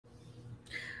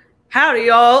Howdy,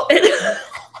 y'all. What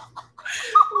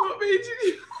made you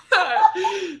do that?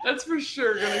 That's for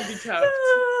sure gonna be kept.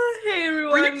 Hey,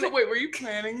 everyone. Were you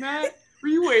planning that? Were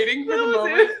you waiting for the No,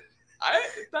 moment?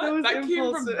 That That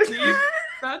came from impulsive. deep.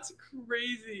 That's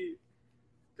crazy.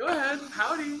 Go ahead.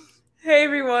 Howdy. Hey,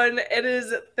 everyone. It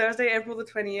is Thursday, April the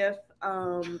 20th,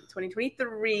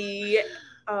 2023.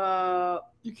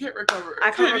 You can't recover.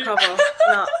 I can't recover.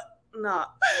 No.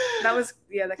 That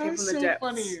came from the so depths.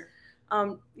 Funny.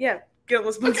 Yeah, get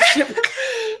on sponsorship.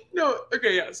 No,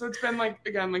 okay, yeah. So it's been like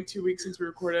 2 weeks since we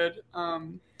recorded.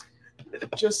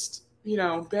 Just,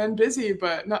 been busy,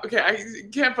 but not okay. I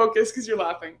can't focus because you're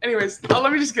laughing. Anyways,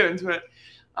 let me just get into it.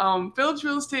 Village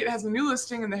Real Estate has a new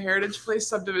listing in the Heritage Place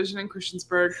subdivision in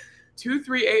Christiansburg,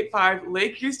 2385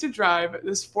 Lake Vista Drive.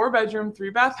 This 4-bedroom,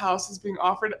 3-bath house is being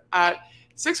offered at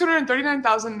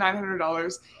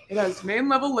 $639,900. It has main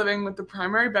level living with the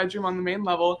primary bedroom on the main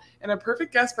level and a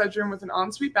perfect guest bedroom with an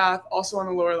ensuite bath also on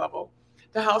the lower level.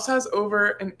 The house has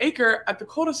over an acre at the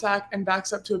cul-de-sac and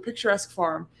backs up to a picturesque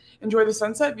farm. Enjoy the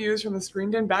sunset views from the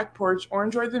screened-in back porch or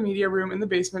enjoy the media room in the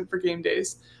basement for game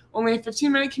days. Only a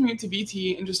 15-minute commute to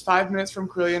VT and just 5 minutes from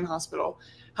Quillian Hospital.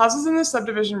 Houses in this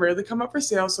subdivision rarely come up for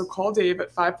sale, so call Dave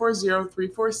at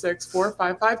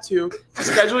 540-346-4552 to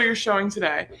schedule your showing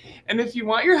today. And if you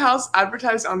want your house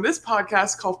advertised on this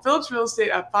podcast, call Phillips Real Estate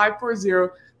at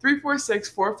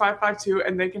 540-346-4552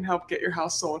 and they can help get your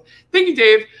house sold. Thank you,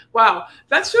 Dave. Wow,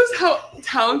 that shows how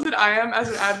talented I am as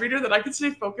an ad reader that I could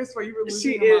stay focused while you were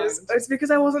losing your mind. It's because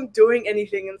I wasn't doing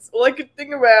anything, and all I could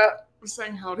think about was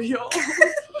saying howdy, y'all.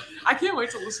 I can't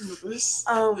wait to listen to this.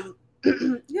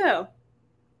 Yeah.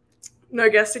 No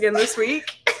guest again this week.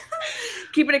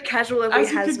 Keeping it casual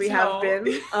as we have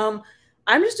been. I'm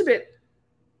just a bit,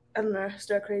 I don't know,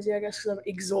 stir crazy, I guess, because I'm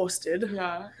exhausted.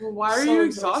 Yeah. Well, why are you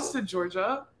exhausted,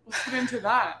 Georgia? Let's get into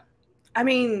that. I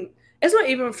mean, it's not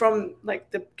even from,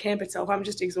 the camp itself. I'm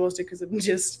just exhausted because I'm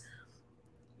just...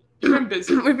 You've been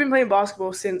busy. We've been playing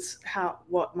basketball since,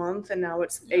 what month? And now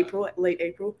it's April, late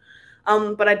April.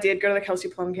 But I did go to the Kelsey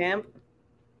Plum camp.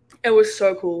 It was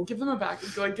so cool. Give them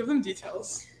give them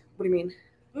details. What do you mean?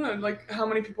 I don't know, how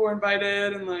many people were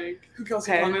invited and, who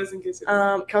Kelsey Plum is in case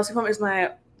Kelsey Plum is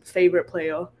my favorite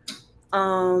player.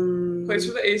 Plays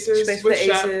for the Aces.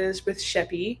 With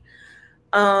Sheppy.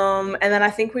 And then I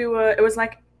think it was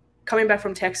coming back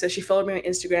from Texas. She followed me on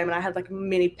Instagram and I had a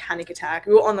mini panic attack.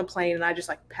 We were on the plane and I just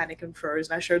panicked and froze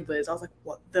and I showed Liz. I was like,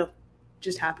 what the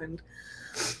just happened?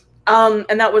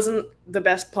 And that wasn't the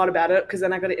best part about it because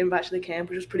then I got an invite to the camp,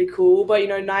 which was pretty cool. But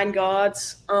 9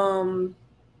 guards.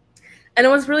 And it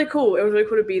was really cool. It was really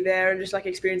cool to be there and just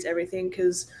experience everything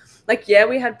because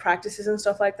we had practices and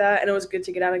stuff like that, and it was good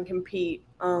to get out and compete.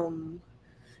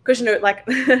 Because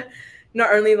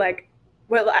not only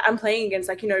I'm playing against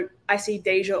I see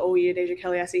Deja all year, Deja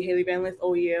Kelly, I see Haley Van Lith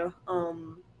all year.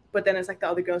 But then it's the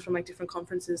other girls from different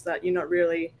conferences that you're not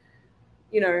really,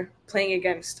 playing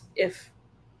against, if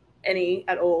any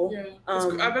at all. Yeah,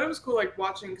 I bet it was cool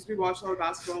watching because we watched a lot of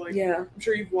basketball. Yeah, I'm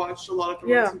sure you've watched a lot of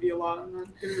them on TV a lot and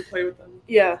then getting to play with them.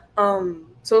 Yeah.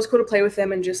 So it was cool to play with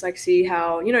them and just see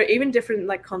how even different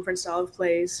conference style of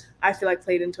plays I feel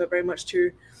played into it very much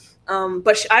too.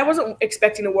 But I wasn't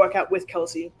expecting to work out with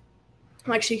Kelsey.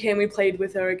 She came, we played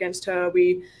with her, against her.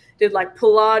 We did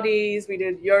Pilates, we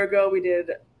did yoga, we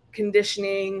did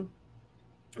conditioning,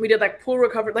 we did pool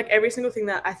recovery, every single thing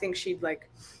that I think she'd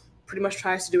pretty much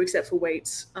tries to do except for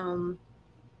weights.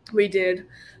 We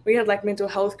had mental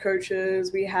health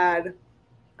coaches. We had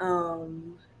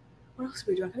what else did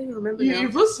we do? I can't even remember now.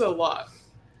 You've listed a lot.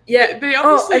 Yeah. They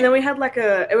obviously... and then we had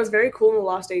it was very cool on the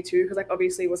last day too, because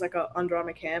obviously it was a Under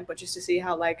Armour camp, but just to see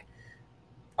how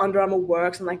Under Armour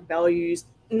works and values,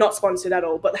 not sponsored at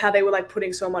all, but how they were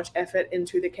putting so much effort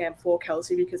into the camp for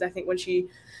Kelsey, because I think when she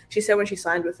said when she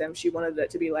signed with them, she wanted it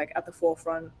to be at the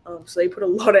forefront. So they put a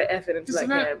lot of effort into that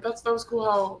camp. That was cool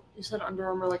how you said Under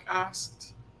Armour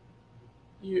asked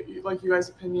you guys'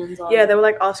 opinions on. Yeah, they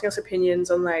were asking us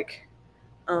opinions on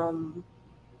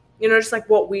just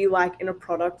what we like in a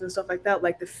product and stuff like that,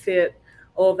 the fit,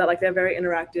 all of that. They're very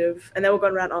interactive, and they were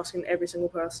going around asking every single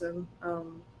person.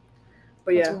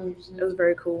 But yeah, it was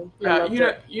very cool. Yeah,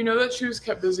 you know that she was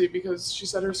kept busy because she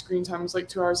said her screen time was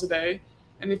 2 hours a day.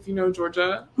 And if you know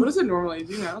Georgia, what is it normally?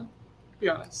 Do you know? Be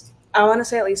honest. I want to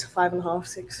say at least 5.5,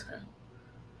 6. Okay.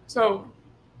 So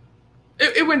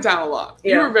it went down a lot.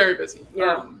 Yeah. You were very busy.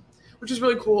 Yeah. Which is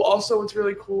really cool. Also, what's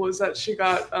really cool is that she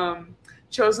got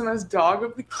chosen as Dawg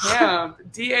of the Camp.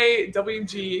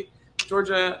 DAWG,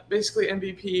 Georgia, basically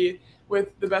MVP.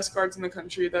 With the best guards in the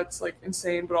country. That's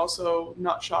insane, but also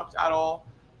not shocked at all.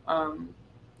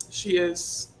 She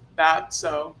is that.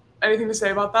 So anything to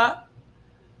say about that?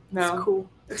 No. It's cool.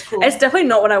 It's cool. It's definitely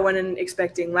not what I went in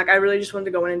expecting. Like, I really just wanted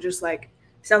to go in and just, like,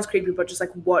 sounds creepy, but just,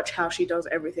 like, watch how she does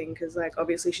everything. Because, like,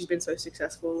 obviously she's been so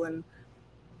successful and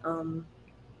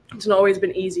it's not always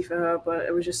been easy for her, but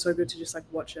it was just so good to just, like,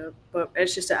 watch her. But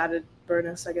it's just an added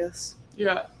bonus, I guess.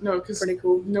 Yeah, no, because pretty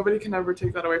cool. Nobody can ever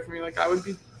take that away from me. Like, I would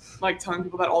be, like, telling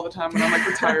people that all the time when I'm, like,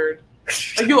 retired.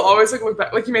 Like, you'll always, like, look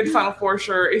back. Like, you made the Final Four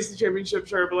shirt, AC Championship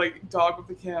shirt, but, like, Dawg with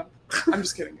the camp. I'm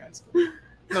just kidding, guys.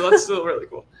 No, that's still really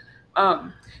cool.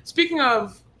 Speaking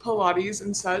of Pilates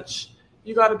and such,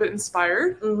 you got a bit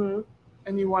inspired,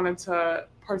 and you wanted to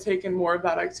partake in more of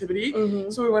that activity.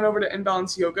 So we went over to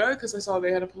Imbalance Yoga because I saw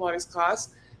they had a Pilates class.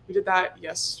 We did that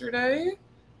yesterday.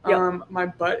 Yep. My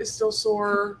butt is still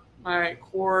sore. My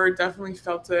core definitely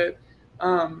felt it.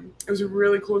 It was a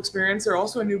really cool experience. They're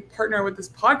also a new partner with this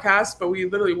podcast, but we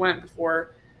literally went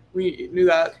before we knew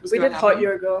that was we did happen. hot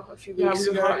yoga a few weeks ago. Yeah,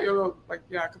 we did hot yoga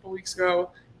a couple weeks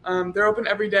ago. They're open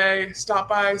every day. Stop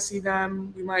by, see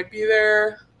them. We might be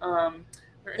there.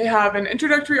 They have an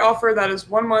introductory offer that is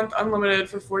 1 month unlimited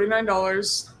for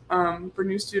 $49 for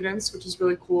new students, which is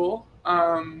really cool.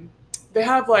 They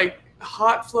have like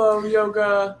hot flow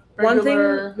yoga.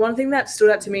 Regular. One thing that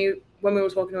stood out to me when we were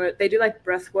talking about it, they do like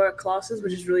breath work classes,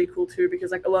 which is really cool too,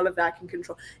 because like a lot of that can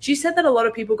control. She said that a lot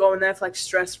of people go in there for like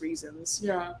stress reasons.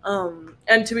 Yeah.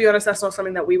 And to be honest, that's not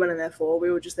something that we went in there for.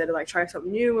 We were just there to like try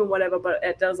something new and whatever, but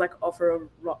it does like offer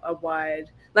a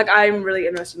wide, like I'm really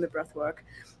interested in the breath work,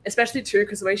 especially too,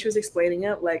 because the way she was explaining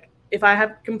it, like if I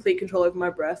have complete control over my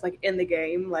breath, like in the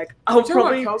game, like I'll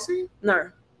probably. About Kelsey?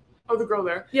 No. Oh, the girl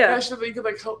there. Yeah. She said that you could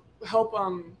like help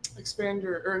expand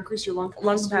or increase your lung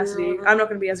capacity. I'm not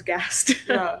going to be as gassed.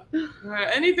 Yeah.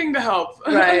 Anything to help.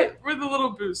 Right. With a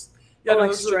little boost. Yeah,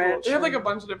 like stretch. Really cool. They have like a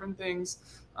bunch of different things.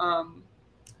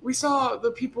 We saw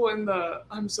the people in the,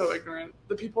 I'm so ignorant,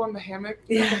 the people in the hammock.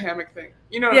 Yeah. The hammock thing.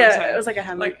 You know what I'm saying? Yeah, it was like a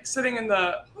hammock. Like sitting in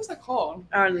the, what was that called?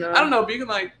 I don't know, but you can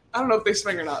like, I don't know if they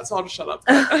swing or not, so I'll just shut up.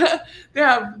 They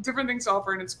have different things to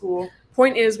offer and it's cool.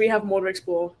 Point is, we have more to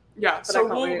explore. Yeah, so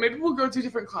maybe we'll go to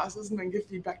different classes and then give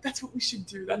feedback. That's what we should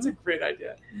do. That's a great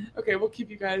idea. Okay, we'll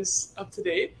keep you guys up to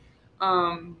date.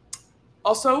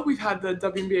 Also, we've had the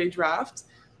WNBA draft,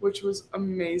 which was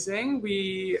amazing.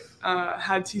 We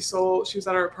had T-Soul. She was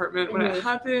at our apartment when it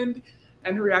happened,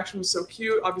 and her reaction was so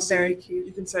cute. Obviously, very cute.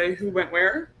 You can say who went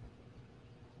where.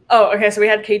 Oh, okay, so we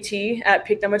had KT at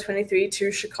pick number 23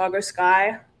 to Chicago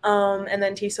Sky. And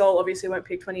then T-Soul obviously went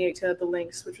pick 28 to the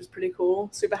Lynx, which was pretty cool.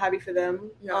 Super happy for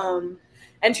them. Yeah.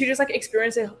 And to just like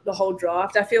experience the whole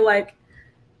draft, I feel like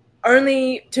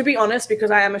only, to be honest,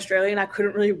 because I am Australian, I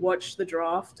couldn't really watch the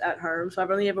draft at home. So I've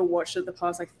only ever watched it the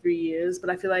past like 3 years. But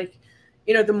I feel like,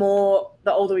 you know,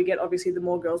 the older we get, obviously, the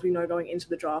more girls we know going into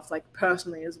the draft, like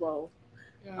personally as well.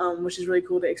 Yeah. Which is really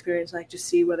cool to experience, like just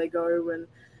see where they go. And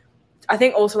I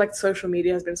think also like social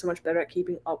media has been so much better at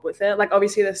keeping up with it. Like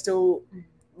obviously there's still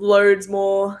loads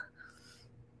more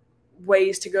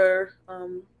ways to go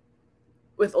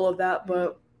with all of that,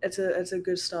 but it's a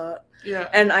good start. Yeah.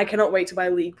 And I cannot wait to buy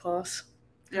League Pass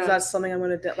because that's something I'm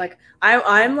gonna do. Like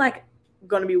I'm like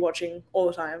gonna be watching all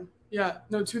the time. Yeah.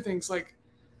 No, two things. Like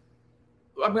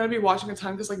I'm gonna be watching a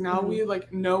ton because like now we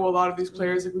like know a lot of these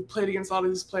players. Like we've played against a lot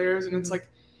of these players, and it's like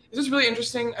it's just really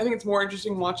interesting. I think it's more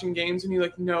interesting watching games when you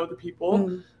like know the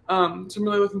people. So I'm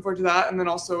really looking forward to that. And then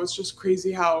also it's just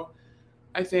crazy how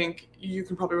I think you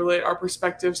can probably relate. Our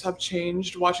perspectives have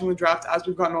changed watching the draft as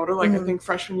we've gotten older. Like I think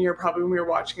freshman year, probably when we were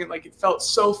watching it, like it felt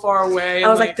so far away. I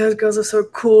was like, those girls are so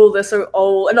cool. They're so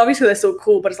old, and obviously they're so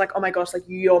cool. But it's like, oh my gosh, like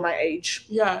you're my age.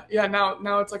 Yeah.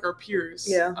 Now it's like our peers.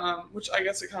 Yeah. Which I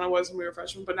guess it kind of was when we were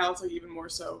freshmen, but now it's like even more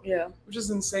so. Yeah. Which is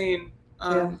insane.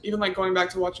 Even like going back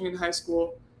to watching in high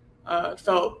school, it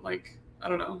felt like I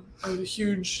don't know, there was a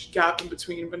huge gap in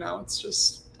between. But now it's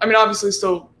just, I mean, obviously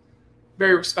still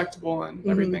very respectable and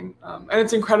everything. And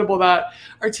it's incredible that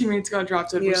our teammates got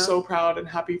drafted. We're so proud and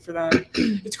happy for them.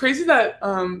 It's crazy that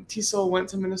T-Soul went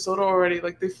to Minnesota already.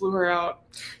 Like they flew her out.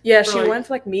 Yeah, she went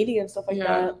for like meeting and stuff like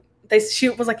that. She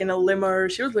was like in a limo.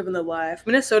 She was living the life.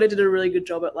 Minnesota did a really good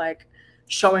job at like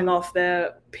showing off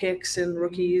their picks and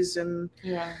rookies and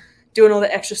doing all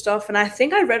the extra stuff. And I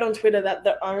think I read on Twitter that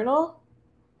the owner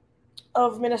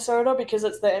of Minnesota, because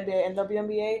it's the NBA and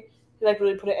WNBA, like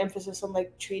really put an emphasis on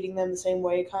like treating them the same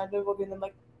way, kind of, or giving them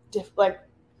like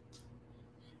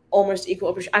almost equal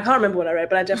opportunity. I can't remember what I read,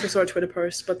 but I definitely saw a Twitter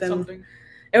post. But then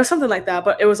it was something like that.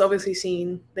 But it was obviously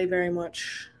seen. They very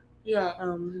much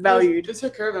valued. They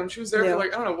took care of them. She was there for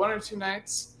like I don't know 1 or 2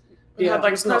 nights. We had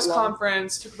like press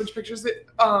conference, took a bunch of pictures.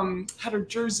 That had her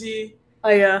jersey. Oh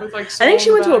yeah. With, like, I think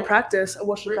she went to a practice. I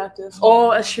watched a practice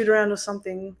or a shoot around or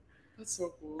something. That's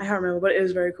so cool. I can't remember, but it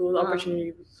was very cool. The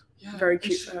opportunity. Yeah. Very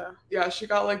cute for her. Yeah, she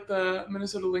got like the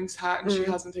Minnesota Lynx hat and she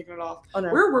hasn't taken it off. Oh,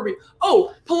 no. Where were we?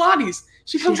 Oh, Pilates.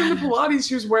 She comes into Pilates.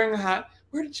 She was wearing a hat.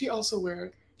 Where did she also wear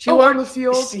it? She wore on the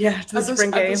field. Yeah, to the spring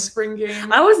game. At the spring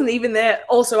game. I wasn't even there.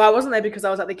 Also, I wasn't there because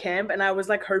I was at the camp and I was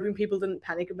like hoping people didn't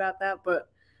panic about that, but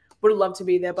would have loved to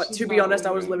be there. But to be honest,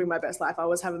 I was living my best life. I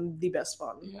was having the best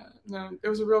fun. Yeah, no, it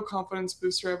was a real confidence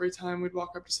booster every time we'd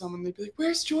walk up to someone. They'd be like,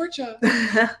 "Where's Georgia?"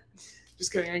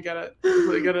 Just kidding. I get it. I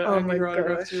completely get it. Oh I my need her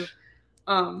autograph gosh. too.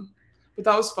 But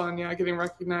that was fun. Yeah, getting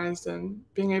recognized and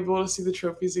being able to see the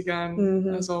trophies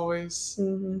again, as always,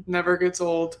 never gets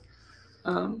old.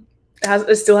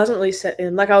 It still hasn't really set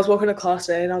in. Like I was walking to class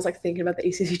today and I was like thinking about the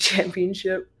ACC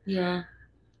championship. Yeah.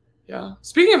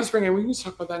 Speaking of the spring game, we can just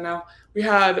talk about that now. We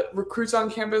had recruits on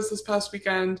campus this past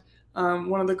weekend.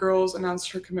 One of the girls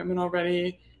announced her commitment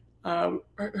already. I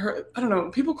don't know.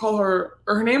 People call her,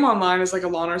 or her name online is like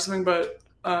Alana or something, but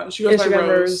she goes by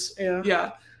Rose.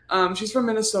 Yeah. She's from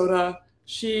Minnesota.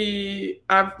 She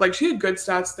had good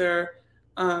stats there.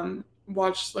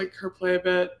 Watched like her play a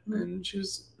bit, and she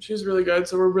was really good.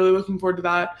 So we're really looking forward to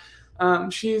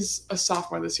that. She's a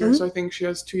sophomore this year, so I think she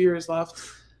has 2 years left.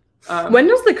 When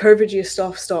does the COVID year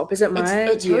stuff stop? Is it my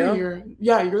it's her year?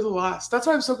 Yeah, you're the last. That's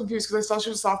why I'm so confused because I saw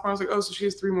she was a sophomore. I was like, oh, so she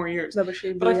has 3 more years. No,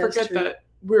 but I forget that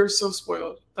we're so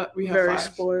spoiled that we have very 5.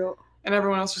 spoiled, and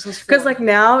everyone else just has 4. Because like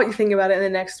now you think about it,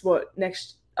 in the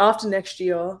after next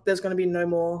year, there's gonna be no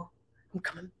more. I'm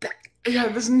coming back. Yeah,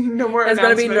 there's no more. There's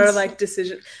gonna be no like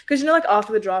decision because like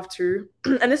after the draft too,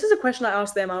 and this is a question I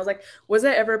asked them. I was like, was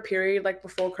there ever a period like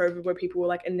before COVID where people were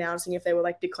like announcing if they were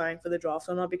like declaring for the draft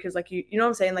or not? Because like you know what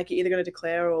I'm saying, like you're either gonna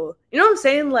declare or you know what I'm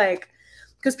saying, like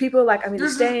because people are like, I mean,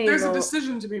 there's a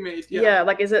decision to be made. Yeah,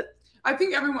 like is it? I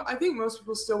think most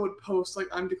people still would post like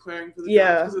I'm declaring for the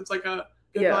draft because it's like a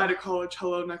goodbye to college,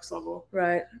 hello next level.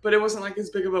 Right. But it wasn't like as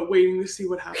big about waiting to see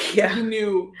what happened. Yeah. Like, you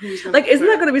knew who was going to like, isn't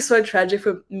that going to be so tragic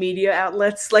for media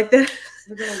outlets? Like the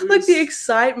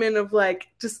excitement of like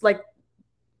just like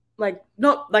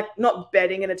not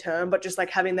betting in a term, but just like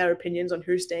having their opinions on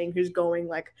who's staying, who's going,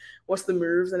 like what's the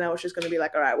moves, and now it's just going to be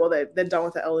like, all right, well they're done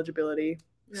with the eligibility.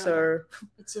 Yeah. So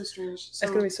it's so strange. It's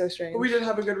going to be so strange. But we did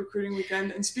have a good recruiting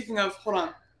weekend. And speaking of, hold on,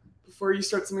 before you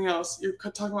start something else, you're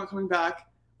talking about coming back.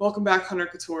 Welcome back, Hunter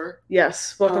Couture.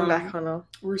 Yes, welcome back, Hunter.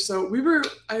 We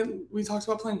talked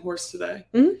about playing horse today,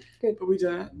 good, but we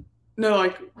didn't. No,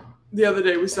 like the other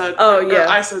day we said.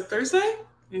 I said Thursday. And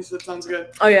he said sounds good.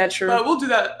 Oh yeah, true. But we'll do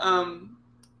that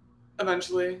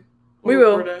eventually. We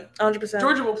will. 100%.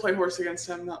 Georgia will play horse against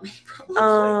him, not me. Probably.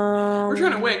 We're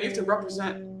trying to win. You have to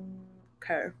represent.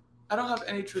 Okay. I don't have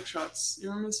any trick shots. You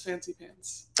remember his fancy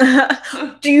pants.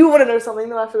 Do you want to know something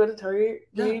that I forgot to tell you?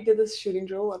 Yeah. We did this shooting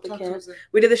drill at the camp.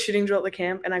 We did the shooting drill at the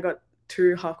camp, and I got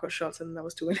 2 half-court shots, and that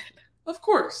was to win it. Of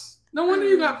course. No wonder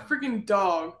you got freaking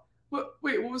Dawg.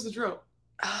 Wait, what was the drill?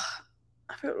 I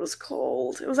forgot what it was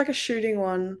called. It was like a shooting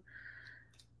one.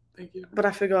 Thank you. But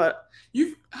I forgot.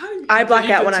 I black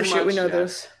out when I shoot. We know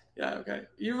this. Yeah, okay.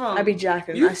 I be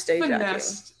jacking. I stay jacking. You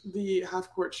finessed the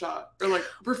half-court shot, or like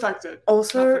perfected.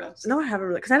 Also, no, I haven't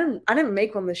really, because I didn't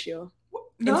make one this year.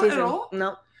 Not at all.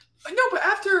 No. No, but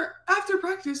after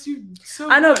practice, you.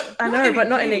 I know, but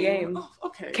not in a game. Oh,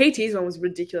 okay. KT's one was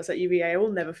ridiculous at UVA. I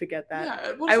will never forget that.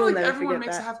 Yeah, well, I will never everyone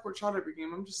makes a half-court shot every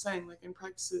game. I'm just saying, like in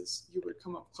practices, you would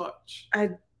come up clutch.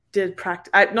 I did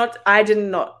practice. I did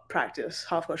not practice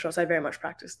half-court shots. I very much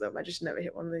practiced them. I just never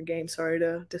hit one in the game. Sorry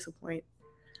to disappoint.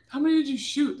 How many did you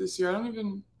shoot this year? I don't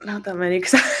even. Not that many,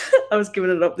 because I was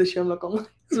giving it up this year. I'm not gonna lie. I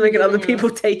was making other people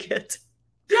take it.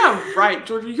 Yeah, right,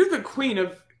 Georgia. You're the queen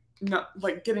of not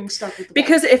like getting stuck with the ball.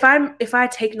 Because if I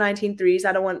take 19 threes,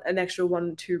 I don't want an extra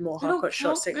 1-2 more half-court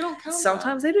shots. They don't count.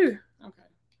 Sometimes they do. Okay.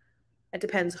 It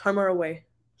depends, home or away.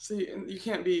 So you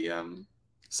can't be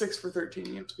 6 for 13.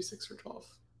 You have to be 6 for 12.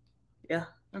 Yeah.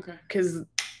 Okay. Because.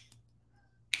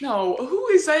 No, who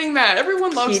is saying that?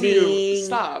 Everyone loves you.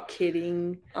 Stop.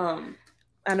 Kidding.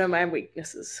 I know my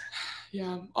weaknesses.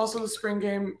 Yeah. Also, the spring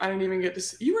game, I didn't even get to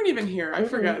see. You weren't even here. I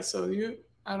forget. So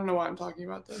I don't know why I'm talking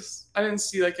about this. I didn't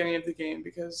see like any of the game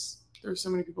because there were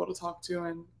so many people to talk to,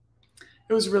 and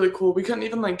it was really cool. We couldn't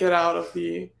even like get out of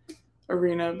the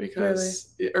arena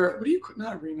because, or what do you?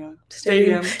 Not arena.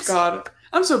 Stadium. God,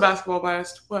 I'm so basketball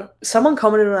biased. What? Someone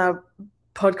commented on our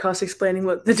podcast explaining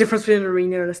what the difference between an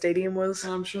arena and a stadium was.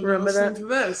 I'm sure they're listening to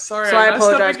this. Sorry, so I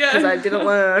apologize because I didn't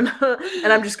learn,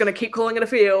 and I'm just gonna keep calling it a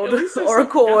field or a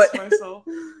court. Myself.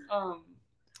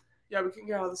 Yeah, we couldn't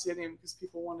get out of the stadium because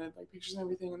people wanted like pictures and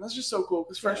everything, and that's just so cool.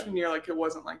 Because freshman year, like it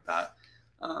wasn't like that,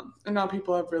 and now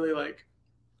people have really like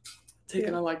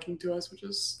taken a liking to us, which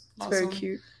is awesome. Very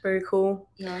cute, very cool.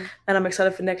 Yeah, and I'm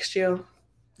excited for next year.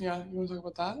 Yeah, you want to talk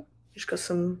about that? Just got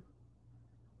some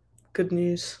Good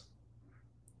news.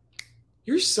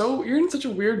 You're in such a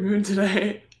weird mood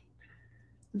today.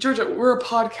 Georgia, we're a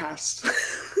podcast.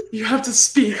 You have to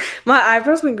speak. My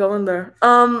eyebrows been going there.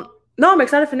 No, I'm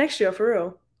excited for next year, for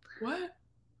real. What?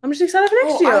 I'm just excited for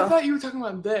next year. I thought you were talking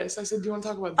about this. I said, do you want to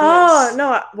talk about this? Oh,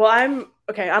 no. Well,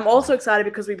 I'm also excited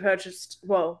because we purchased,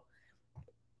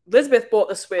 Elizabeth bought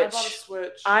the Switch. I bought a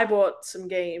Switch. I bought some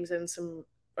games and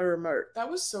a remote.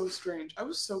 That was so strange. I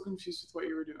was so confused with what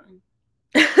you were doing.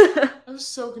 I was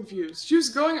so confused. She was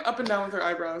going up and down with her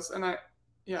eyebrows, and and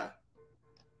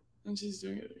she's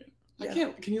doing it again.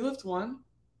 Yeah. Can you lift one?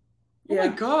 Oh my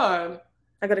god.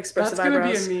 I got expressive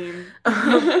eyebrows. That's gonna be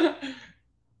a meme.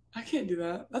 I can't do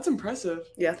that. That's impressive.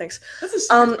 Yeah, thanks. That's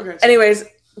a okay, anyways,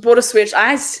 bought a Switch.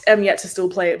 I am yet to still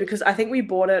play it because I think we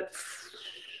bought it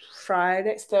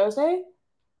Thursday?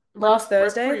 Last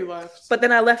Thursday. Right before you left. But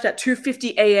then I left at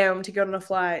 2:50 a.m. to go on a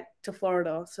flight to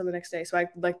Florida, so the next day. So I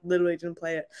literally didn't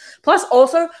play it. Plus,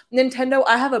 also, Nintendo,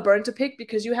 I have a bone to pick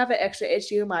because you have an extra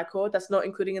HDMI cord that's not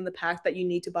including in the pack that you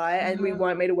need to buy, and we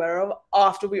weren't made aware of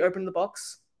after we opened the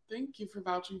box. Thank you for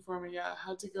vouching for me. Yeah, I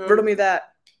had to go. Riddle me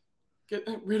that.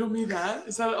 Riddle me that?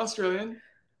 Is that Australian?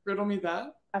 Riddle me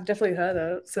that? I've definitely heard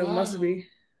it, so it must be.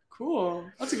 Cool.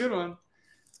 That's a good one.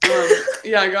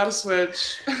 I got a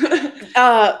Switch.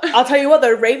 I'll tell you what,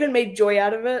 though, Raven made joy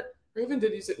out of it. Raven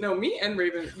did use it. No, me and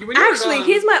Raven. Actually,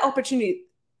 here's my opportunity.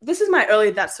 This is my early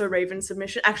That's So Raven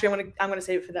submission. Actually, I'm gonna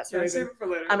save it for That's So Raven. Save it for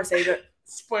later. I'm gonna save it.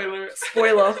 Spoiler.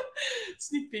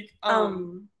 Sneak peek.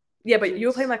 Yeah, but you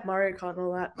were playing like Mario Kart and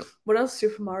all that. What else?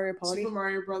 Super Mario Party? Super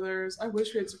Mario Brothers. I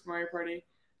wish we had Super Mario Party.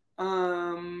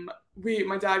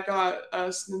 My dad got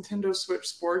us Nintendo Switch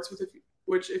Sports,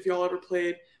 which if y'all ever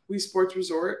played Wii Sports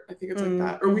Resort, I think it's like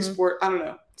that, or Wii Sport. I don't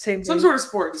know. Some sort of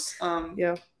sports.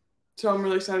 Yeah. So I'm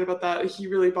really excited about that. He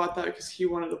really bought that because he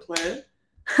wanted to play it.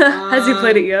 Has he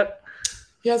played it yet?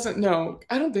 He hasn't. No,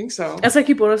 I don't think so. It's like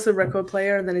he bought us a record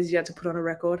player and then he's yet to put on a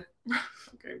record.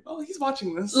 Okay, well, he's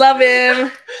watching this. Love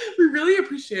him. We really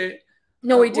appreciate.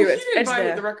 No, we do. He didn't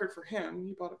buy the record for him.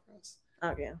 He bought it for us.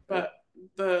 Oh, yeah. But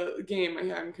the game,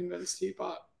 I'm convinced he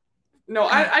bought. No,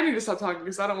 I need to stop talking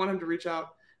because I don't want him to reach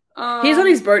out. He's on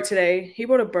his boat today. He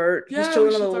bought a boat. Yeah, he's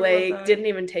chilling on the lake. Didn't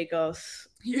even take us.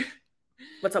 Yeah.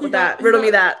 What's up with that? Riddle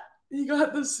me that. He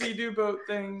got the Sea-Doo boat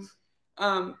thing.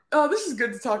 This is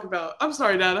good to talk about. I'm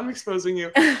sorry, Dad. I'm exposing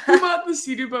you. He bought the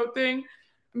Sea-Doo boat thing.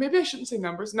 Maybe I shouldn't say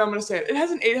numbers. No, I'm going to say it. It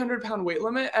has an 800-pound weight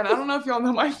limit, and I don't know if y'all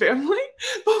know my family,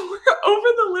 but we're over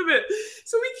the limit,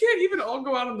 so we can't even all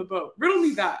go out on the boat. Riddle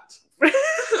me that.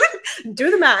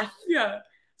 Do the math. Yeah.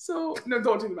 So, no,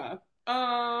 don't do the math.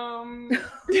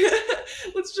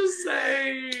 Let's just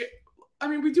say,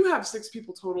 we do have 6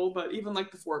 people total, but even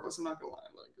like the 4 of us, I'm not gonna lie,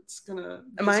 like it's gonna.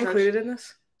 Am I included in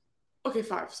this? Okay,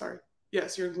 5. Sorry.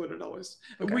 Yes, you're included always.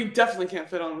 Okay. We definitely can't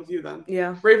fit on with you then.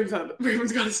 Yeah. Raven's got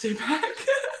to stay back.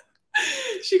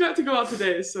 She got to go out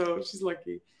today, so she's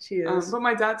lucky. She is. But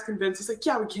my dad's convinced. He's like,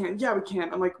 yeah, we can. Yeah, we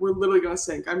can. I'm like, we're literally gonna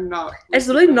sink. I'm not. It's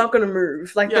literally not gonna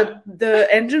move. Like the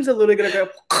engines are literally gonna go.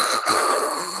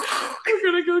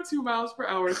 We're gonna go 2 miles per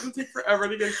hour. It's gonna take forever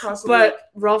to get across the lake. But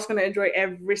Ralph's gonna enjoy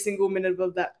every single minute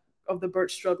of the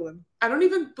boat struggling.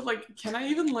 Can I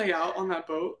even lay out on that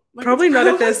boat? Like, probably not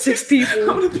if there's 6 people.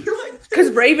 I'm gonna be like,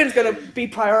 because Raven's gonna be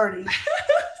priority.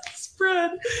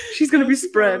 Spread. She's gonna be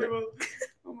spread.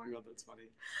 Oh my god, that's funny.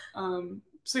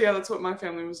 So yeah, that's what my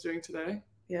family was doing today.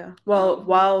 Yeah. Well,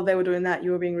 while they were doing that,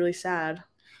 you were being really sad.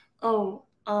 Oh,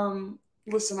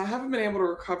 listen, I haven't been able to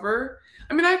recover.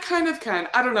 I kind of can.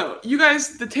 I don't know. You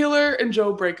guys, the Taylor and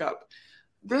Joe breakup.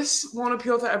 This won't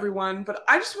appeal to everyone, but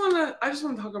I just want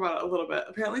to talk about it a little bit.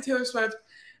 Apparently, Taylor Swift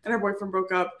and her boyfriend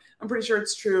broke up. I'm pretty sure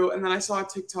it's true. And then I saw a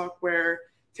TikTok where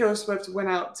Taylor Swift went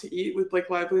out to eat with Blake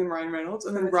Lively and Ryan Reynolds,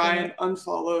 and then Ryan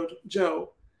unfollowed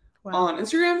Joe on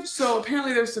Instagram. So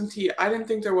apparently there's some tea. I didn't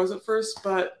think there was at first,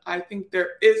 but I think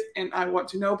there is, and I want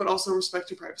to know, but also respect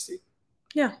your privacy.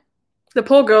 Yeah. The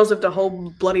poor girls lived a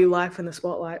whole bloody life in the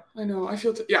spotlight. I know. I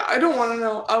feel. I don't want to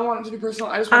know. I want it to be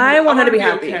personal. I want her to be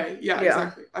happy. Okay. Yeah,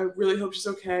 exactly. I really hope she's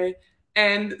okay.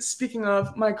 And speaking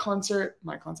of her concert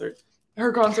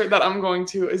that I'm going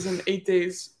to is in 8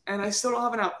 days, and I still don't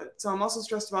have an outfit, so I'm also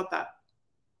stressed about that.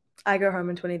 I go home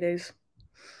in 20 days.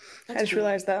 I just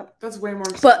realized that. That's way more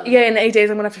exciting. But yeah, in 8 days,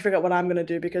 I'm going to have to figure out what I'm going to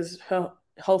do because her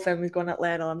whole family's going to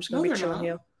Atlanta. I'm just going to be chilling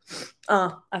here.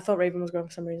 I thought Raven was going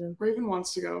for some reason. Raven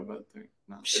wants to go, but they're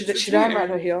not. Should I invite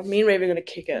her here? Me and Raven are going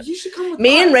to kick it. You should come with us.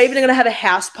 Me and Raven are going to have a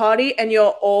house party, and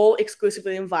you're all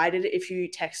exclusively invited if you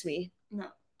text me. No,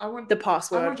 I want the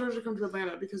password. I want Georgia to come to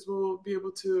Atlanta because we'll be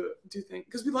able to do things.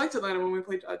 Because we liked Atlanta when we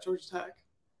played at Georgia Tech.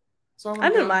 So I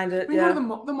didn't mind it. We go to the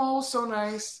mall. The mall was so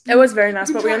nice. It was very nice,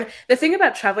 but the thing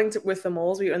about traveling with the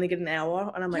malls, we only get an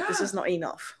hour, and I'm like, this is not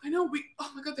enough. I know.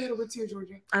 Oh my god, they had Aritzia,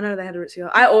 Georgia. I know they had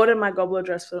Aritzia. I ordered my Gobbler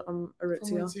dress for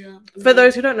Aritzia. For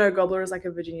those who don't know, Gobbler is like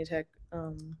a Virginia Tech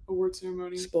award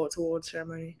ceremony. Sports award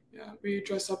ceremony. Yeah, we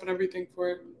dressed up and everything for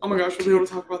it. Oh my gosh, we'll be able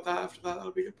to talk about that after that.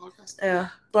 That'll be a good podcast. Yeah.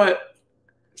 But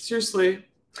seriously.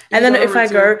 And then if I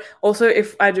do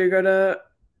go to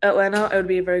Atlanta, it would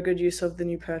be a very good use of the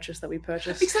new purchase that we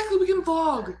purchased. Exactly, we can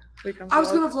vlog. I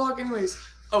was gonna vlog anyways.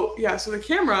 Oh yeah, so the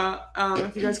camera.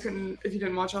 If you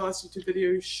didn't watch our last YouTube video,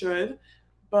 you should.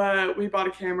 But we bought a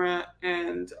camera,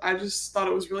 and I just thought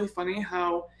it was really funny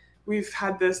how we've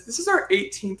had this. This is our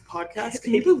 18th podcast.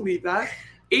 Can you believe that?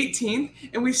 18th,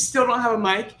 and we still don't have a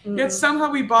mic. Yet somehow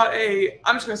we bought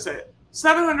I'm just gonna say it,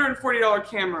 $740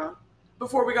 camera.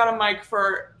 Before we got a mic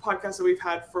for podcasts that we've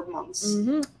had for months.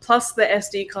 Plus the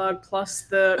SD card, plus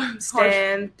the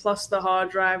stand, plus the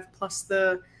hard drive, plus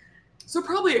the... So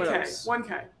probably a K,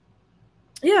 1K.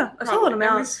 Yeah, a solid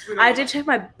amount. I did check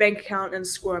my bank account and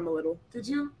squirm a little. Did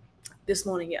you? This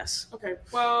morning, yes. Okay,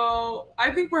 well, I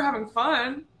think we're having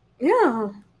fun. Yeah.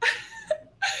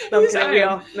 No,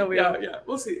 we are. Yeah,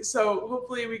 we'll see. So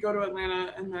hopefully we go to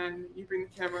Atlanta and then you bring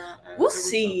the camera. And we'll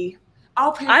see.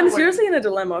 I'm seriously in a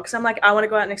dilemma because I'm like, I want to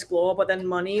go out and explore, but then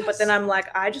money. But then I'm like,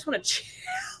 I just want to chill.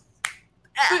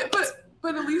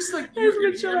 But at least like you're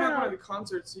not going to the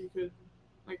concert, so you could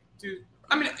like do.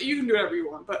 I mean, you can do whatever you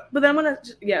want, but then when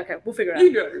we'll figure it out. You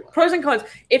can do whatever you want. Pros and cons.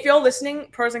 If you're listening,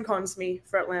 pros and cons me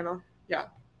for Atlanta. Yeah.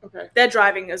 Okay. They're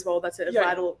driving as well. That's a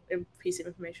vital piece of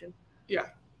information. Yeah.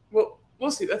 Well,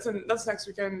 we'll see. That's next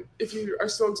weekend. If you are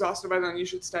so exhausted by then, you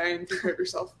should stay and take care of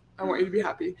yourself. I want you to be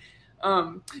happy.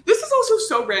 This is also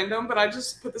so random, but I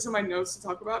just put this in my notes to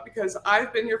talk about because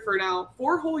I've been here for now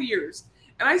 4 whole years,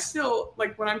 and I still,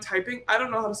 like, when I'm typing, I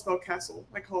don't know how to spell Cassell,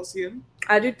 like Coliseum.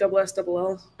 I do double S double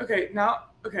L. Okay,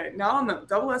 now I'll know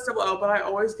double S double L, but I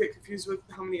always get confused with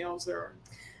how many L's there are.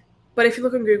 But if you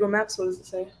look on Google Maps, what does it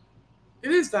say? It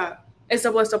is that. It's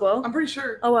double S double L? I'm pretty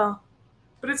sure. Oh, wow.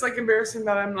 But it's, like, embarrassing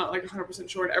that I'm not, like, 100%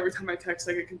 sure, and every time I text,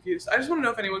 I get confused. I just want to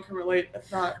know if anyone can relate.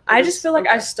 If not, I just feel like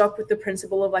I stuck with the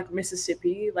principle of, like,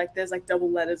 Mississippi. Like, there's, like, double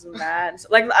letters and that. So,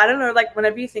 like, I don't know, like,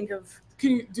 whenever you think of...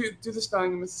 Can you do the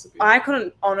spelling of Mississippi? I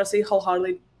couldn't, honestly,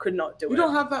 wholeheartedly could not do it. You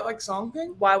don't have that, like, song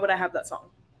thing? Why would I have that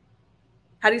song?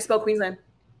 How do you spell Queensland?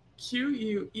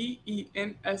 Queenland.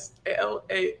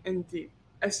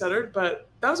 I stuttered, but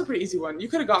that was a pretty easy one. You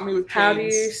could have got me with How do you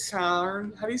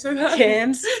say that?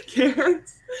 Cairns.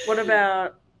 Cairns. What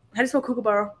about, how do you spell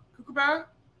Kookaburra? Kookaburra?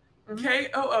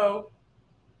 K-O-O-K-U.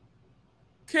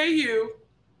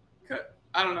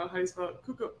 I don't know how you spell it.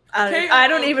 I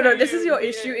don't even know. This is your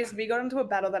issue, is we got into a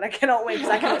battle that I cannot win because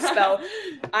I cannot spell.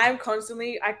 I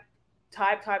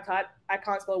type. I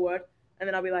can't spell a word. And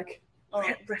then I'll be like,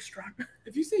 restaurant.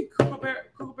 If you say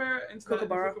Kookaburra into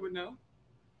that, I would know.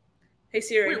 Hey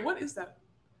Siri. Wait, what is that?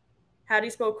 How do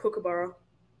you spell Kookaburra?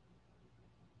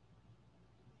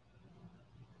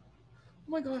 Oh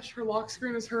my gosh, her lock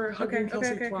screen is her hugging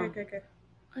Kelsey Plum. Okay.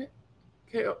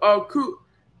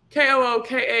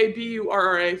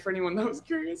 K-O-O-K-A-B-U-R-R-A for anyone that was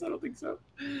curious. I don't think so.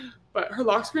 But her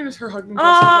lock screen is her hugging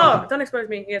Kelsey Plum. Don't expose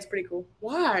me. Yeah, it's pretty cool.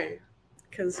 Why?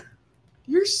 Because...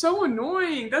 You're so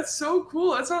annoying. That's so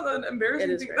cool. That's not an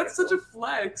embarrassing thing. That's such a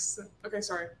flex. Okay,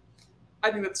 sorry. I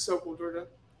think that's so cool, Georgia.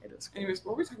 It is cool. Anyways,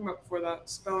 what were we talking about before that?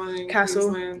 Spelling.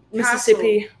 Cassell. Queensland.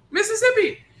 Mississippi. Cassell.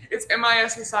 Mississippi. It's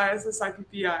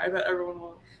M-I-S-S-I-S-S-I-P-P-I. I bet everyone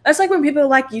will. That's like when people are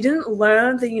like, you didn't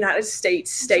learn the United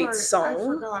States song. I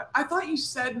forgot. I thought you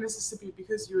said Mississippi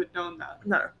because you had known that.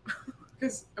 No.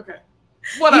 Because, okay.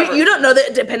 Whatever. You don't know the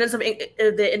independence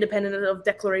of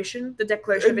Declaration? The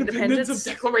Declaration of Independence? Of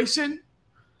Declaration?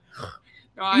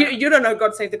 No, you don't know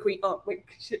God Save the Queen. Oh, wait.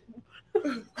 Shit.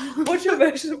 What's your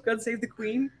version of God Save the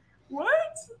Queen?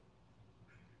 What?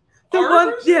 The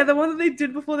one that they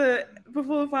did before the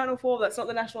Final Four. That's not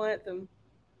the national anthem.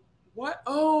 What?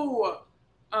 Oh.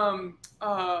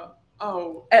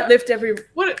 Lift Every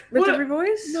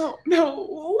Voice? No.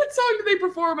 What song do they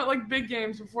perform at like big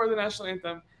games before the national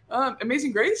anthem?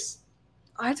 Amazing Grace?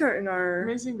 I don't know.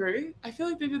 Amazing Grace? I feel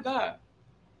like they did that.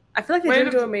 I feel like they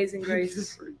didn't do Amazing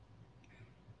Grace.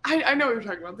 I know what you're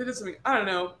talking about. They did something. I don't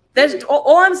know.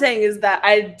 All I'm saying is that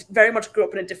I very much grew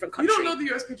up in a different country. You don't know the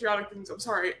U.S. patriotic things. I'm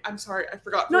sorry. I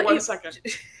forgot for 1 second.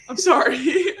 I'm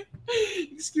sorry.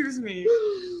 Excuse me.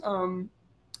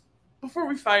 Before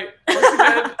we fight, once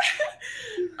again,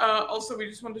 also we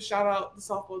just wanted to shout out the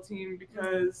softball team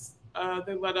because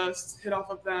they let us hit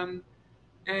off of them,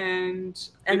 and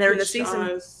they're in the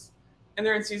season. And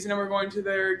they're in season, and we're going to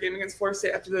their game against Florida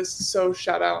State after this. So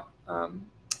shout out.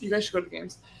 You guys should go to the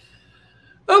games.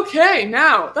 Okay,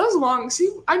 now that was a long. See,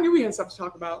 I knew we had stuff to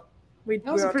talk about. That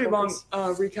was a pretty long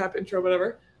recap intro,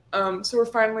 whatever. So we're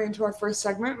finally into our first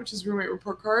segment, which is Roommate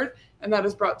Report Card, and that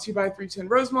is brought to you by 310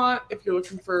 Rosemont. If you're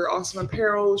looking for awesome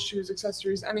apparel, shoes,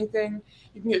 accessories, anything,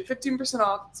 you can get 15%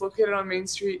 off. It's located on Main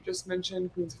Street, just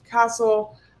mentioned, Queens of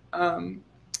Cassell.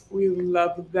 We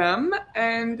love them.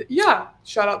 And yeah,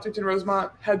 shout out 310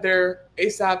 Rosemont. Head there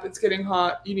ASAP. It's getting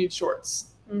hot. You need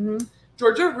shorts. Mm-hmm.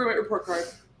 Georgia, Roommate Report Card.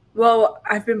 Well,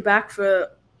 I've been back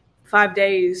for 5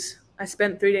 days. I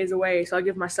spent 3 days away, so I'll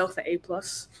give myself an A+.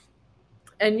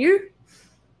 And you?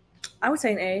 I would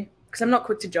say an A, because I'm not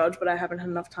quick to judge, but I haven't had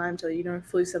enough time to,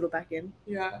 fully settle back in.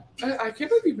 Yeah. I can't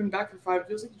believe you've been back for 5. It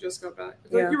feels like you just got back. I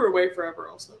feel like you were away forever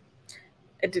also.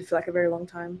 It did feel like a very long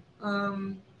time.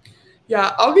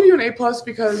 Yeah, I'll give you an A+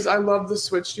 because I love the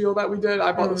Switch deal that we did.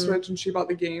 I bought the Switch and she bought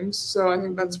the games, so I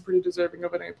think that's pretty deserving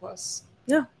of an A+.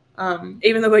 Yeah.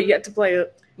 Even though we're yet to play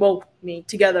it. Well, me.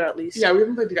 Together, at least. Yeah, we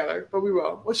haven't played together, but we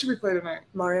will. What should we play tonight?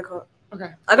 Mario Kart.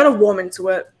 Okay. I gotta warm into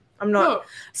it. I'm not... Oh.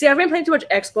 See, I've been playing too much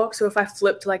Xbox, so if I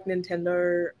flip to,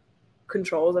 Nintendo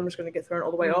controls, I'm just gonna get thrown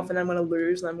all the way off, and I'm gonna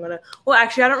lose, and I'm gonna... Well,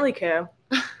 actually, I don't really care.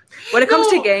 When it comes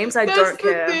to games, I don't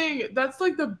care. That's the thing. That's,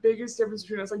 the biggest difference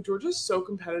between us. Georgia's so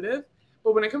competitive,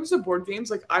 but when it comes to board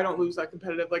games, I don't lose that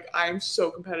competitive. I am so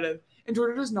competitive, and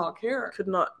Georgia does not care. Could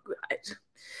not...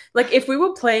 if we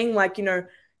were playing,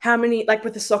 how many,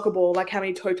 with the soccer ball, how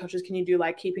many toe touches can you do,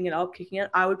 keeping it up, kicking it?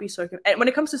 I would be so... And when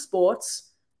it comes to sports,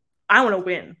 I want to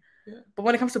win. Yeah. But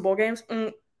when it comes to board games,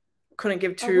 couldn't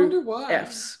give two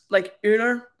Fs.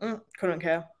 Uno, couldn't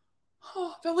care.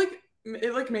 Oh, that,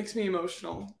 it, makes me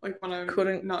emotional, when I'm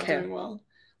not doing well.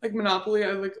 Monopoly,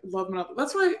 I, love Monopoly.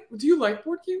 That's why... Do you like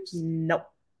board games? Nope.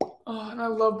 Oh, and I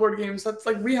love board games. That's,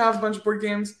 we have a bunch of board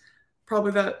games...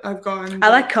 Probably that I've gotten. I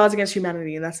like Cards Against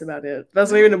Humanity, and that's about it.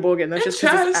 That's not even a board game. That's just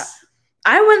chess.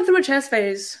 I went through a chess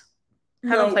phase.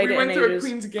 Haven't played it in ages. We went through a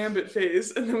Queen's Gambit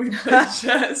phase, and then we played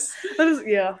chess.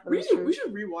 We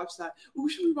should rewatch that. Ooh,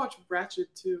 we should rewatch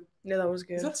Ratchet too. Yeah, that was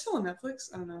good. Is that still on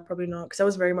Netflix? I don't know. Probably not, because that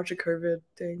was very much a COVID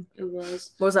thing. It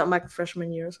was. What was that, my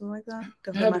freshman year or something like that?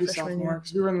 Definitely my freshman year.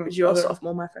 We were in Did you also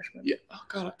sophomore, my freshman? Yeah. Oh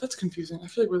god, that's confusing. I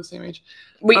feel like we're the same age.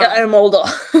 I am older.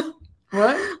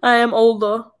 What? I am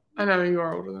older. I know you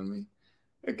are older than me.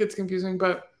 It gets confusing,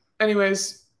 but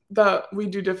anyways, we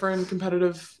do differ in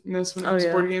competitiveness when it comes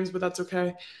to board games, but that's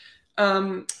okay.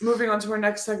 Moving on to our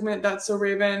next segment, That's So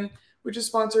Raven, which is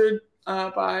sponsored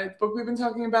by the book we've been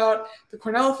talking about, The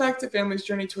Cornell Effect, A Family's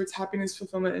Journey Towards Happiness,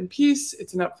 Fulfillment, and Peace.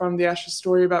 It's an up from the Ashes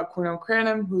story about Cornell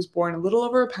Cranham, who was born a little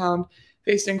over a pound,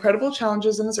 faced incredible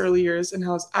challenges in his early years, and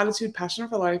how his attitude, passion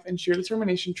for life, and sheer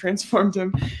determination transformed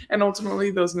him, and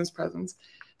ultimately those in his presence.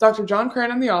 Dr. John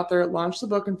Cranham, the author, launched the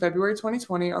book in February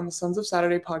 2020 on the Sons of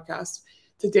Saturday podcast.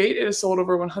 To date, it has sold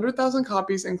over 100,000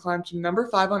 copies and climbed to number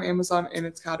 5 on Amazon in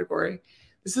its category.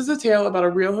 This is a tale about a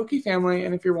real hooky family,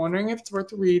 and if you're wondering if it's worth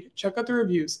the read, check out the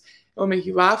reviews. It will make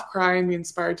you laugh, cry, and be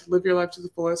inspired to live your life to the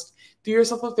fullest. Do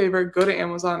yourself a favor, go to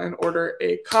Amazon and order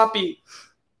a copy.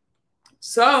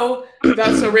 So,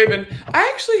 That's So Raven. I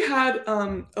actually had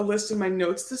a list in my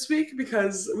notes this week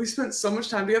because we spent so much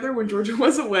time together when Georgia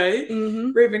was away. Mm-hmm.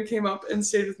 Raven came up and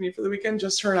stayed with me for the weekend,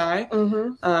 just her and I.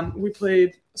 Mm-hmm. We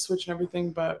played Switch and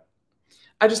everything, but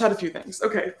I just had a few things.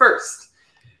 Okay, first.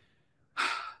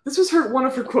 This was one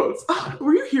of her quotes. Oh,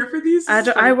 were you here for these?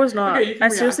 I was not. Okay, I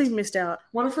seriously missed out.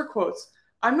 One of her quotes.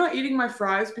 I'm not eating my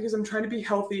fries because I'm trying to be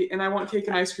healthy and I want cake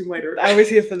and ice cream later. I was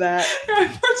here for that.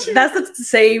 That's the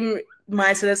same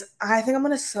mindset as, I think I'm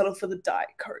going to settle for the Diet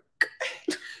Coke.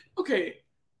 Okay.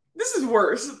 This is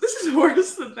worse. This is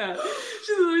worse than that.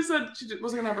 She literally said she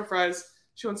wasn't going to have her fries.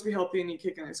 She wants to be healthy and eat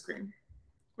cake and ice cream.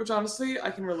 Which honestly, I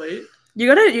can relate.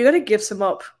 You gotta give some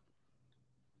up.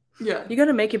 Yeah. You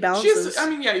gotta make your balances.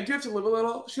 You do have to live a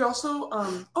little. She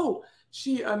also,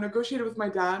 she negotiated with my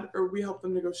dad, or we helped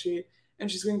them negotiate, and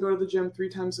she's going to go to the gym 3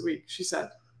 times a week, she said.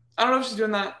 I don't know if she's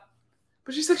doing that,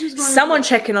 but she said she was going Someone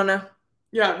checking on her.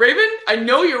 Yeah, Raven, I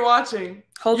know you're watching.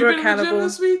 Hold her accountable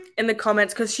this week? In the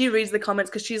comments, because she reads the comments,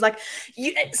 because she's like,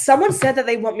 someone said that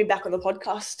they want me back on the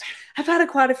podcast. I've had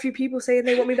quite a few people saying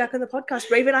they want me back on the podcast.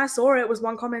 Raven, I saw it. It was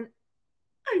one comment.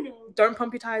 I know. Don't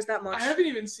pump your tires that much. I haven't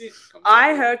even seen it.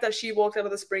 I heard that she walked out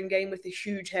of the spring game with a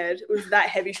huge head. It was that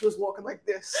heavy. She was walking like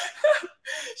this.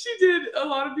 She did. A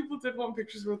lot of people did want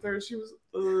pictures with her. She was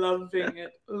loving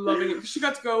it. Loving it. She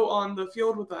got to go on the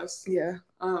field with us. Yeah.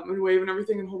 And wave and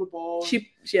everything and hold a ball. She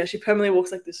permanently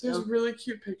walks like this There's now. really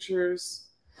cute pictures.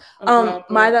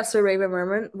 My That's So Raven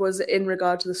moment was in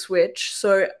regard to the Switch.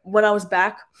 So when I was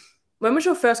back, when was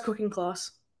your first cooking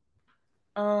class?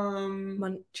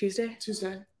 Tuesday.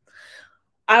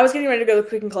 I was getting ready to go to the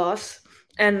cooking class,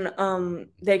 and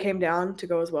they came down to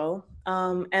go as well.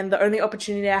 And the only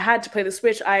opportunity I had to play the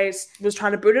Switch, I was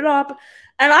trying to boot it up,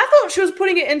 and I thought she was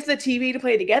putting it into the TV to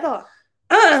play together.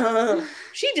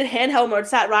 She did handheld mode,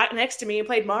 sat right next to me and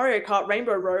played Mario Kart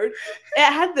Rainbow Road. It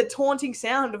had the taunting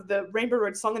sound of the Rainbow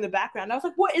Road song in the background. I was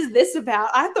like, what is this about?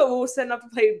 I thought we were setting up to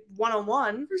play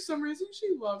one-on-one. For some reason, she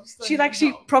loves that.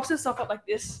 She props herself up like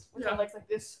this, with her legs like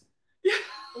this. Yeah.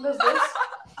 And does this.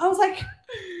 I was like,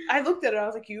 I looked at her, I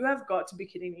was like, you have got to be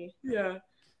kidding me. Yeah.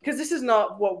 Because this is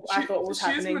not what I thought was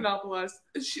happening. She's monopolized.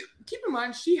 Keep in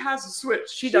mind, she has a Switch.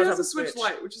 She does have a Switch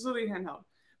Lite, which is literally handheld.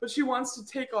 But she wants to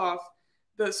take off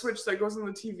the Switch that goes on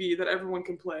the TV that everyone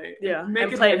can play. Yeah,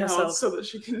 make it play handheld it herself so that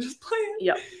she can just play it.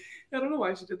 Yeah. I don't know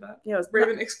why she did that. Yeah,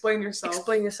 Raven, explain yourself.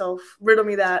 Explain yourself. Riddle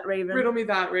me that, Raven. Riddle me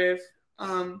that, Rave.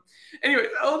 Anyway,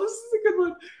 this is a good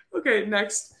one. Okay,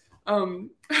 next.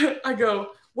 I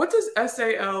go, what does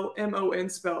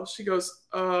SALMON spell? She goes,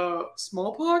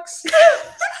 smallpox?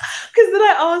 Because then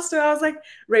I asked her, I was like,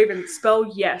 Raven,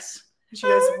 spell yes. And she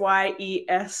goes,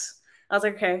 YES. I was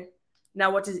like, okay,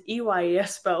 now what does EYES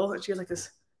spell? And she goes like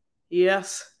this,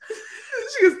 yes.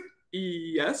 She goes,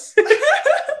 yes.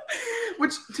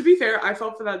 Which, to be fair, I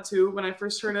felt for that too when I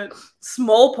first heard it.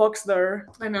 Smallpox, though.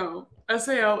 I know.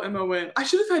 SALMON. I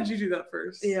should have had you do that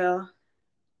first. Yeah.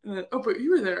 And then, but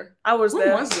you were there. I was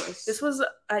there. When was this? This was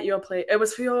at your place. It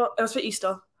was for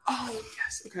Easter. Oh,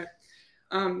 yes. Okay.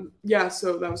 Yeah,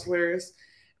 so that was hilarious.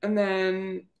 And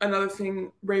then another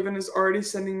thing, Raven is already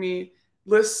sending me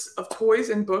lists of toys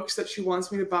and books that she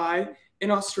wants me to buy in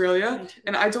Australia,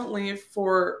 and I don't leave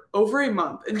for over a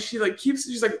month. And she's like,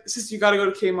 sis, you gotta go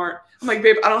to Kmart. I'm like,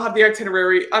 babe, I don't have the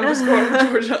itinerary. I'm just going to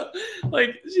Georgia.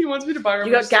 Like, she wants me to buy her.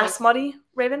 You got gas money,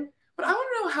 Raven? But I want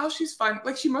to know how she's finding.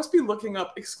 Like, she must be looking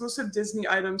up exclusive Disney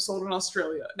items sold in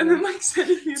Australia, and then like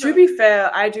sending me. To be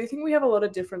fair, I do think we have a lot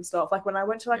of different stuff. Like when I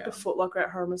went to like the Foot Locker at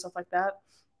home and stuff like that,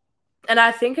 and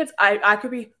I think it's I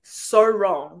could be so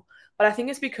wrong. But I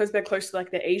think it's because they're close to like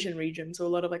the Asian region, so a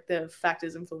lot of like the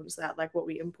factors influence that, like what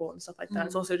we import and stuff like that. Mm-hmm.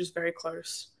 It's also just very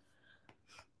close.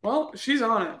 Well, she's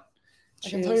on it. I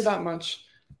can tell you that much.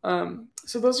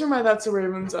 So those are my That's a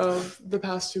Ravens of the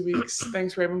past 2 weeks.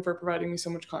 Thanks, Raven, for providing me so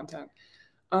much content.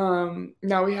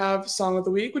 Now we have Song of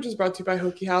the Week, which is brought to you by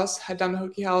Hokie House. Head down to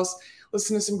Hokie House,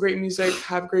 listen to some great music,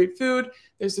 have great food.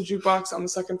 There's the jukebox on the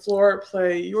second floor.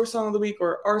 Play your Song of the Week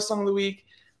or our Song of the Week,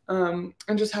 and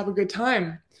just have a good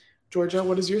time. Georgia,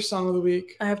 what is your Song of the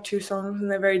Week? I have 2 songs,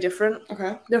 and they're very different.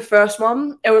 Okay. The first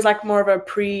one, it was like more of a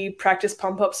pre-practice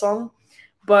pump-up song,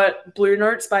 but Blue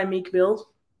Notes by Meek Mill.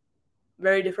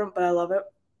 Very different, but I love it.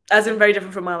 As in very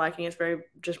different from my liking. It's very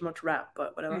just much rap,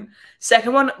 but whatever. Mm.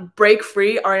 Second one, Break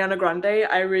Free, Ariana Grande.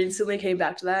 I recently came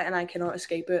back to that, and I cannot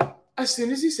escape it. As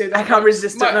soon as you say that, I can't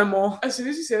resist it no more. As soon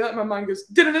as you say that, my mind goes.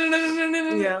 Yeah.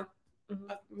 Mm-hmm.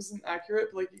 That wasn't accurate,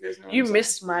 but like you guys know. You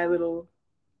missed my little.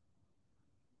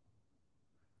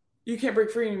 You can't break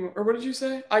free anymore. Or what did you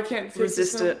say? I can't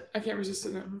resist it. I can't resist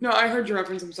it. No, I heard your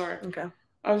reference. I'm sorry. Okay.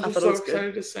 I was just so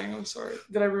excited to sing. I'm sorry.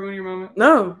 Did I ruin your moment?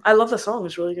 No, I love the song.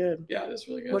 It's really good. Yeah, it's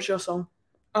really good. What's your song?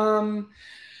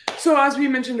 So as we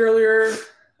mentioned earlier,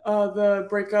 the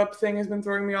breakup thing has been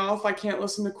throwing me off. I can't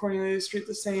listen to Cornelia Street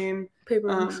the same.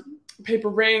 Paper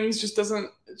Rings just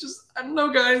doesn't. I don't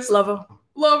know, guys. Love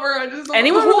her. I just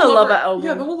anyone with a Lover album.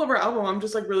 Yeah, the whole Lover album. I'm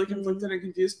just like really conflicted and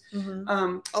confused.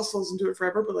 Mm-hmm. I'll still listen to it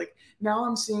forever, but like now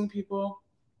I'm seeing people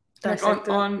like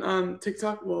on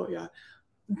TikTok. Well, yeah,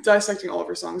 dissecting all of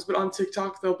her songs, but on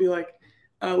TikTok they'll be like,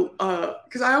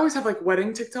 because I always have like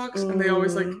wedding TikToks, and they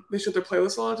always like they show their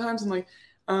playlist a lot of times, and like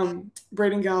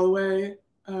Braden Galloway,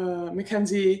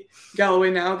 Mackenzie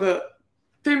Galloway, now the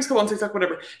famous couple on TikTok,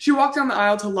 whatever. She walked down the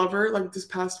aisle to Lover like this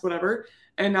past whatever.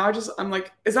 And now I'm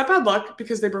like, is that bad luck?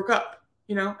 Because they broke up,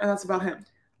 you know? And that's about him.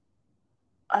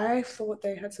 I thought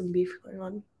they had some beef going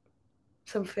on.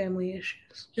 Some family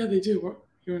issues. Yeah, they do. What,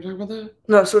 you want to talk about that?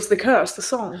 No, so it's The Curse, the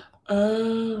song.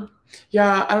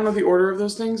 Yeah, I don't know the order of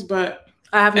those things, but...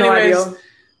 I have no idea.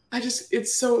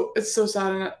 It's so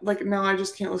sad. And like now I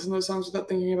just can't listen to those songs without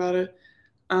thinking about it.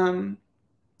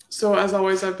 So as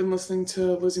always, I've been listening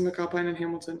to Lizzie McAlpine and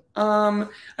Hamilton. I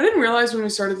didn't realize when we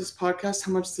started this podcast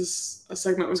how much this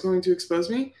segment was going to expose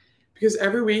me, because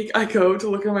every week I go to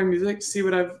look at my music to see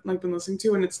what I've like been listening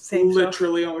to, and it's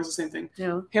literally always the same thing.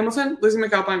 Yeah. Hamilton, Lizzie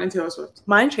McAlpine, and Taylor Swift.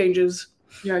 Mine changes.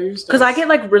 Yeah, yours does. Because I get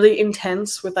like really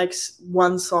intense with like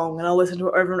one song, and I'll listen to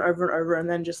it over and over and over, and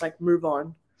then just like move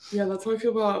on. Yeah, that's how I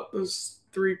feel about those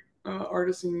 3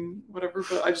 artists and whatever,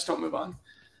 but I just don't move on.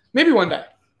 Maybe one day.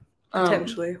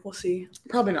 Potentially. We'll see.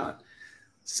 Probably not.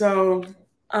 So,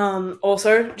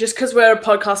 also, just because we're a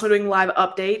podcast, we're doing live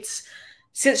updates.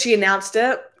 Since she announced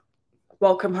it,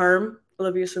 welcome home.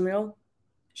 Olivia Samuel.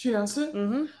 She announced it?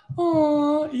 Mm-hmm.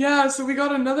 Oh, yeah. So we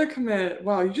got another commit.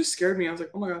 Wow, you just scared me. I was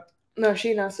like, oh my God. No,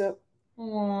 she announced it.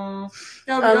 Aww.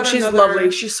 Yeah, we got she's another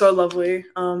lovely. She's so lovely.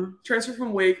 Transferred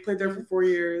from Wake, played there for 4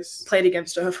 years. Played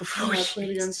against her for 4 years.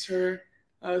 Played against her.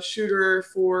 Shooter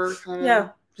for kind of. Yeah,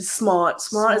 just smart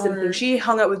as anything. She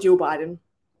hung out with Joe Biden.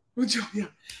 With Jill, yeah.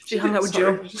 She hung out with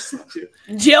Jill. I just slapped you.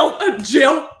 Jill.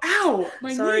 Jill. Ow.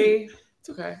 My Sorry. knee. It's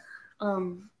okay.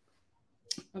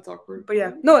 That's awkward. But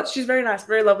yeah, no, she's very nice,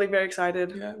 very lovely, very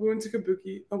excited. Yeah, we went to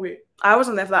Kabuki. Oh wait, I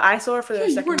wasn't there for that. I saw her for the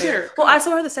second. You weren't there. Well, I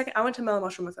saw her the second. I went to Melon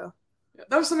Mushroom with her. Yeah,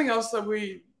 that was something else that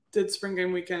we did spring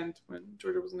game weekend when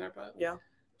Georgia wasn't there, but yeah,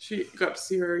 she got to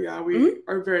see her. Yeah, we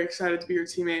are very excited to be your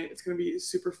teammate. It's gonna be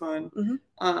super fun.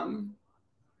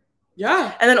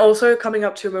 Yeah, and then also coming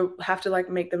up to, we'll have to like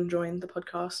make them join the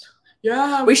podcast.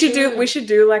 Yeah, we should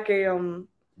do like a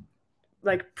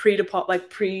like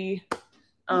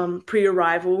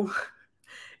pre-arrival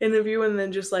interview, and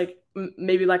then just like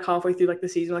maybe like halfway through like the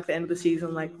season, like the end of the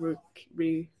season, like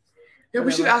we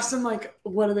should ask them like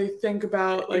what do they think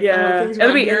about like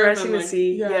it'll be interesting to like,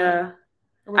 see. Yeah.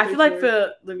 I feel like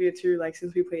for Olivia too, like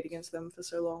since we played against them for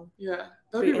so long. Yeah,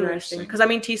 that'd be interesting. Because I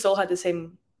mean, T-Sol had the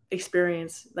same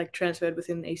experience, like transferred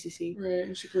within ACC. Right,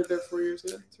 and she played there 4 years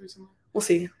recently. We'll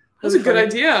see. That's a good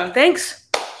idea. Thanks.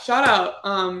 Shout out.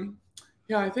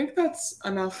 Yeah, I think that's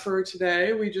enough for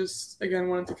today. We just, again,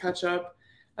 wanted to catch up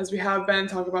as we have been,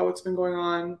 talk about what's been going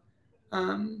on.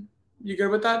 You good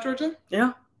with that, Georgia?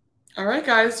 Yeah. All right,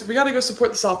 guys. We got to go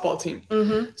support the softball team.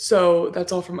 So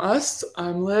that's all from us.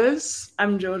 I'm Liz.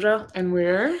 I'm Georgia. And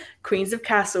we're Queens of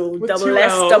Cassell. With Double two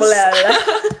S, Ls. double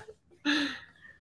L.